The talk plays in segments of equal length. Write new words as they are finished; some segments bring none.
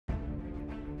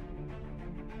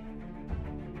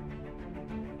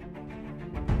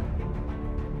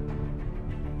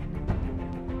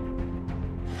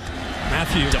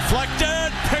Mathieu.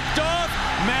 Deflected, picked off.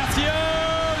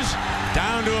 Matthews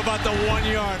down to about the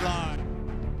 1-yard line.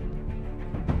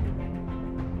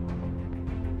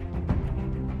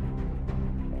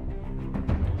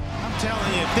 I'm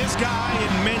telling you, if this guy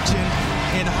isn't mentioned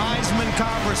in Heisman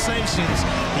conversations,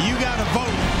 you got to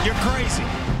vote. You're crazy.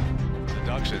 The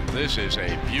Ducks, this is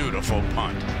a beautiful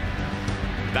punt.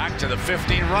 Back to the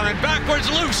 15, running backwards,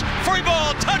 loose, free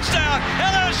ball, touchdown,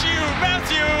 LSU.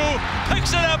 Mathieu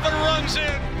picks it up and runs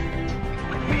in.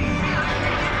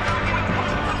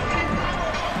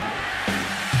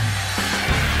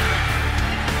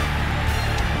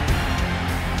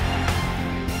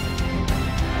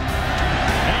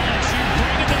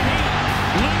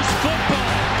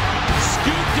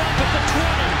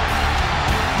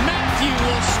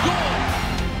 Will score.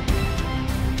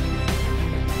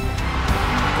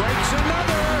 Breaks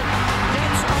another.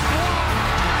 Gets a block.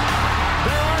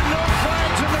 There are no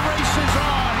flags and the race is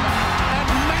on. And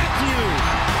Mathieu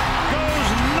goes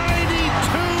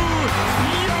 92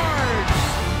 yards.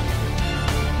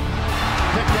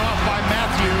 Picked off by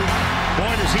Mathieu.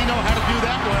 Boy, does he know how to do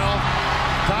that well.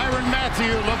 Tyrann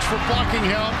Mathieu looks for blocking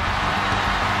help.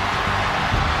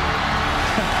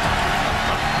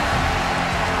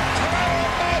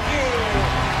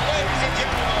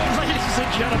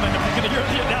 Gentlemen, if you're going to hear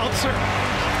the announcer,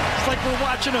 it's like we're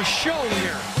watching a show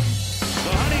here.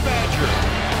 The Honey Badger.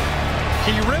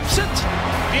 He rips it,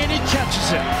 and he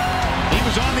catches it. He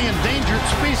was on the endangered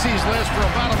species list for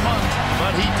about a month,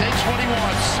 but he takes what he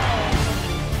wants.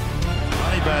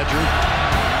 Honey Badger.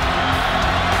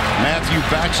 Mathieu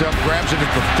backs up, grabs it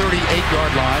at the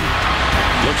 38-yard line.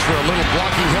 Looks for a little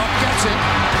blocking help, gets it.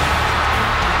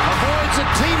 Avoids a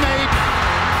teammate.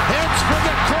 Heads for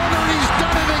the corner, he's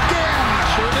done it again.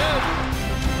 Sure did.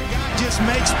 The guy just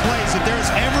makes plays. If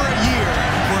there's ever a year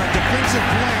where a defensive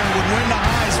player would win the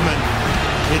Heisman,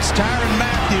 it's Tyrann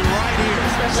Mathieu right here.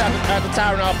 Especially after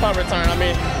Tyrann punt return. I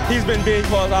mean, he's been big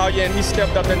for us all year, and he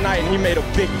stepped up tonight, and he made a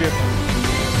big difference.